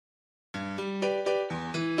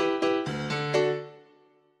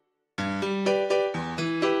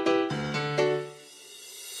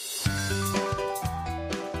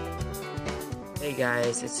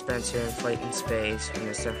guys, it's Spencer in Flight in Space from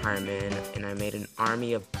Mr. Harmon, and I made an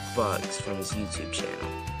army of bugs from his YouTube channel.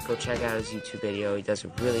 Go check out his YouTube video. He does a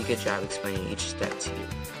really good job explaining each step to you.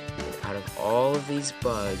 And out of all of these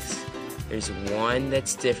bugs, there's one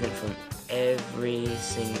that's different from every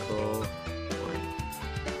single one.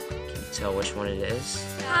 Can you tell which one it is?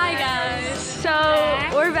 Hi guys, so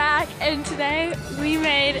we're back, and today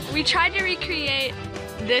we tried to recreate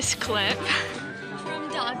this clip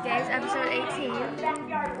from Dog Days, episode 18.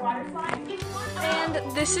 And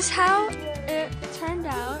this is how it turned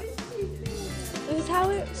out.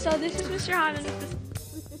 So this is Mr. Hyman with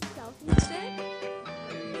the selfie stick,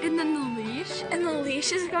 and then the leash, and the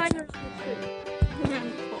leash is going around the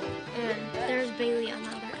pole. And there's Bailey on the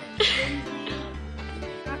other end.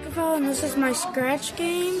 Rockefeller, and this is my scratch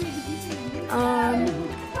game.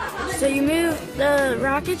 So you move the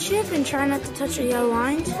rocket ship and try not to touch the yellow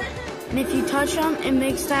lines. And if you touch them, it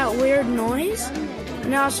makes that weird noise.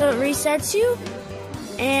 And also it resets you.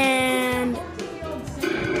 And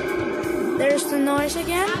there's the noise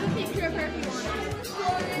again.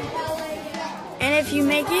 And if you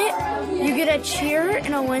make it, you get a cheer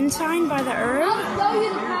and a win sign by the Earth.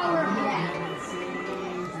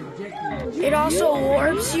 It also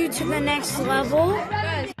warps you to the next level.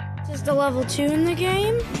 This is the level 2 in the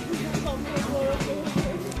game.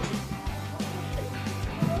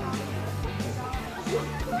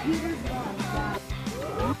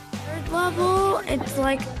 Third level,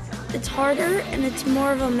 it's harder and it's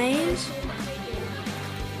more of a maze.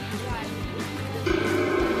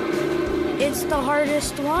 It's the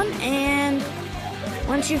hardest one, and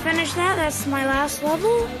once you finish that, that's my last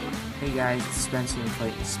level. Hey guys, it's Spencer in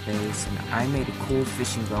Flight in Space, and I made a cool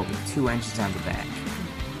fishing boat with 2 engines on the back.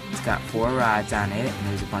 It's got 4 rods on it, and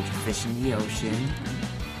there's a bunch of fish in the ocean,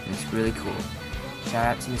 and it's really cool. Shout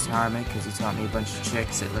out to Mr. Harmon, because he taught me a bunch of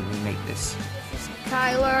tricks that let me make this. This is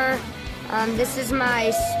Kyler. This is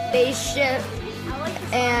my spaceship,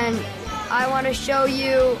 and I want to show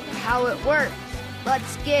you how it works.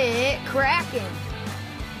 Let's get it cracking.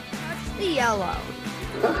 Touch the yellow,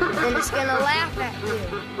 and it's gonna laugh at you.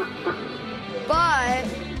 But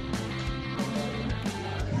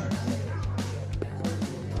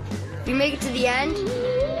if you make it to the end,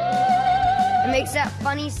 it makes that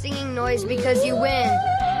funny singing noise because you win.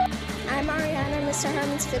 I'm Ariana, Mr.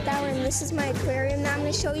 Harmon's 5th hour, and this is my aquarium that I'm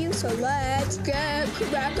going to show you, so let's get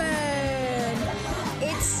cracking.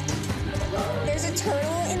 There's a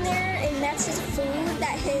turtle in there, and that's his food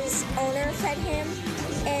that his owner fed him.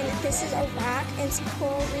 And this is a rock and some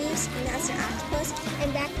coral reefs, and that's an octopus.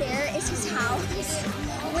 And back there is his house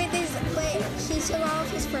but he took all of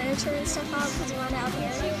his furniture and stuff out because he wanted out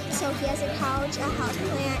here. So he has a couch, a house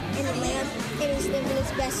plant, and a lamp, and he's living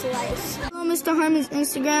his best life. Follow Mr. Harmon's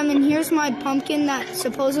Instagram, and here's my pumpkin that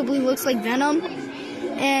supposedly looks like Venom.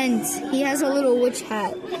 And he has a little witch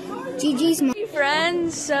hat. GG's mom. Hey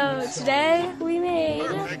friends, so today we made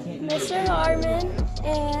Mr. Harmon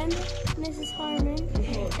and Mrs. Harmon,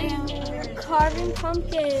 and we're carving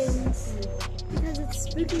pumpkins because it's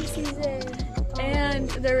spooky season. And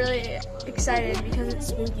they're really excited because it's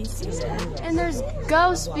spooky season. And there's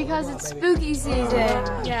ghosts because it's spooky season.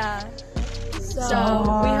 Yeah.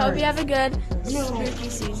 So we hope you have a good spooky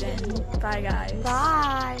season. Bye guys.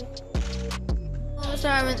 Bye. Mr.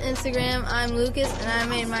 Harmon's Instagram, I'm Lucas, and I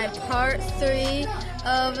made my part 3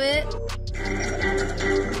 of it.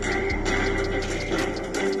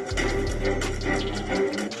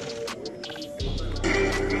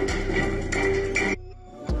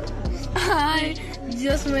 I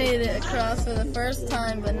just made it across for the first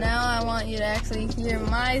time, but now I want you to actually hear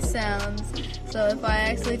my sounds. So if I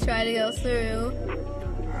actually try to go through,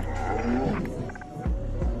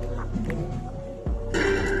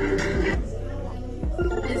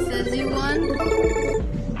 it says you won,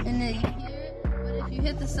 and then you hear it, but if you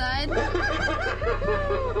hit the side,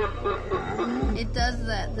 it does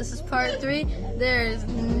that. This is part 3. There's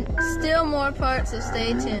still more parts, so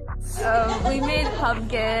stay tuned. We made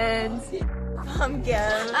pumpkins.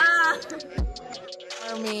 Pumpkins. Ah!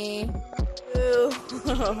 For me. Ooh.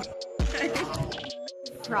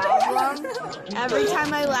 Problem. Every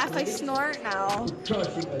time I laugh, I snort now.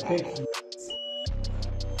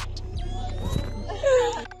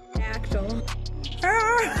 Actual.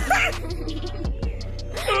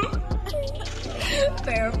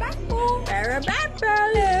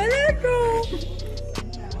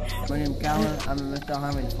 My name's Callan. I'm in Mr.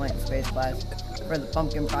 Harmon's Flight in Space class. For the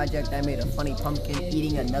pumpkin project, I made a funny pumpkin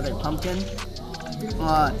eating another pumpkin.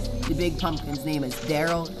 The big pumpkin's name is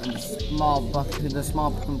Daryl, and the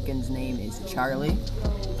small pumpkin's name is Charlie.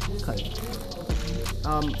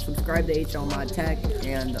 Subscribe to HLModTech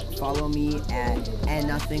and follow me at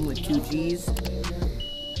 @nothing with 2 G's.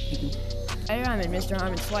 I'm in Mr.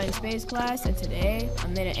 Harmon's Flight in Space class, and today I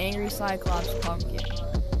made an angry Cyclops pumpkin.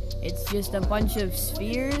 It's just a bunch of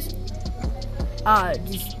spheres,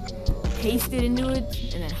 just pasted into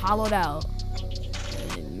it and then hollowed out,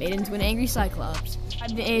 and made into an angry Cyclops.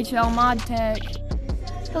 I'm the HLModTech.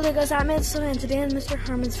 Hello guys, I'm Edson, and today in Mr.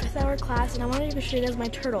 Harmon's 5th hour class, and I wanted to show you guys my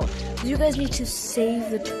turtle. You guys need to save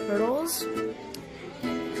the turtles.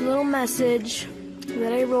 It's a little message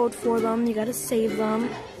that I wrote for them. You gotta save them.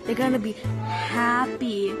 They're gonna be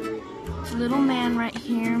happy. This little man right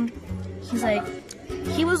here, he's like,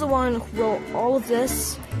 he was the one who wrote all of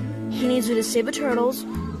this. He needs you to save the turtles,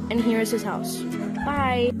 and here is his house.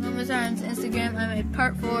 Bye. On Mr. Harmon's Instagram, I made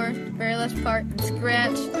part 4, very last part, in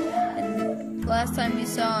Scratch. And last time you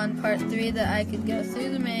saw on part 3 that I could go through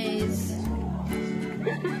the maze.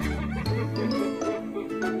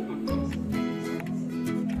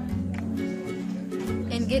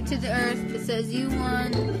 And get to the Earth. It says you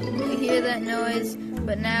won. You hear that noise,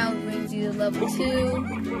 but now it brings you to level 2.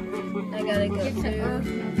 I gotta go through.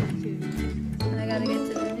 And I gotta get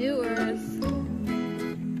to the new Earth.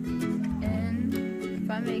 And if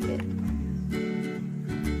I make it.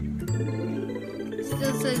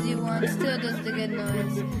 Still says you won, still does the good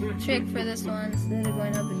noise. Trick for this one, instead of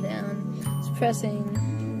going up and down, is pressing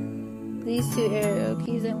these 2 arrow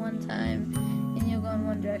keys at one time, and you'll go in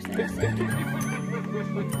one direction at the same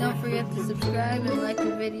time. Don't forget to subscribe and like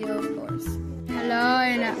the video, of course. Hello,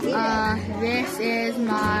 and this is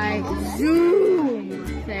my Zoom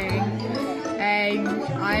thing, and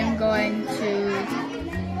I'm going to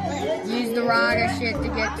use the rocket ship to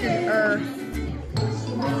get to the Earth.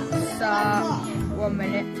 So, 1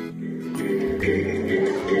 minute.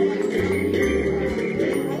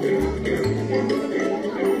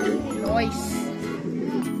 Nice.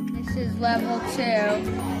 This is level 2,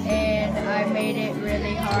 and I made it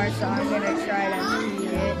really hard, so I'm gonna try to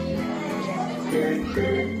beat it.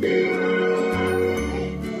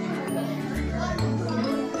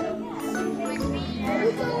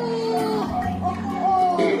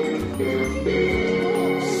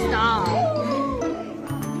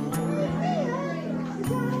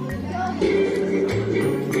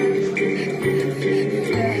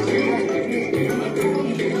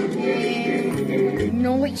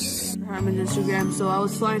 Nice. Harmon's Instagram. So I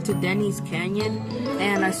was flying to Denny's Canyon,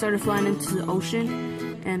 and I started flying into the ocean,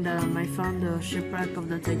 and I found the shipwreck of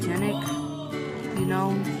the Titanic. You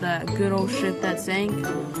know, that good old ship that sank.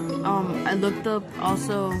 I looked up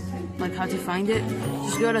also like how to find it.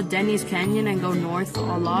 Just go to Denny's Canyon and go north a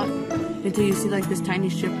lot until you see like this tiny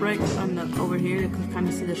shipwreck on the over here. You can kind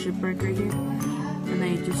of see the shipwreck right here, and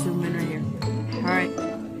then you just zoom in right here. All right.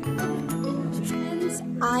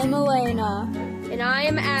 I'm Elena. And I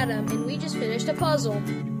am Adam, and we just finished a puzzle.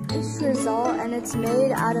 This result, and it's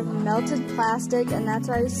made out of melted plastic, and that's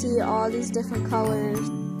why you see all these different colors.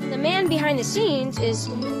 The man behind the scenes is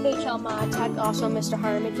HLModTech, also Mr.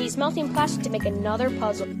 Harmon. He's melting plastic to make another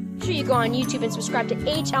puzzle. Make sure you go on YouTube and subscribe to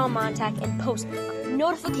HLModTech and post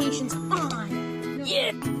notifications on.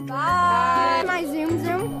 Yeah! Bye. My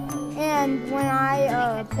Zoom, and when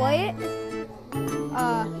I play it,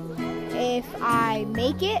 if I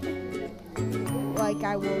make it, like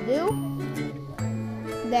I will do,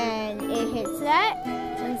 then it hits that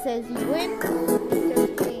and says you win.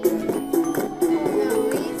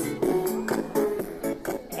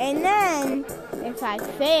 And then if I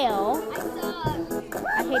fail,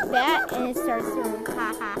 I hit that and it starts doing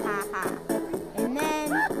ha ha ha ha. And then,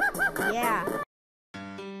 yeah.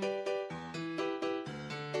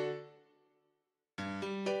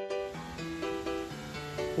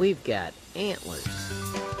 We've got antlers.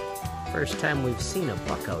 First time we've seen a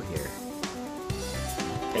buck out here.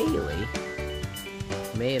 Bailey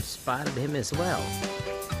may have spotted him as well.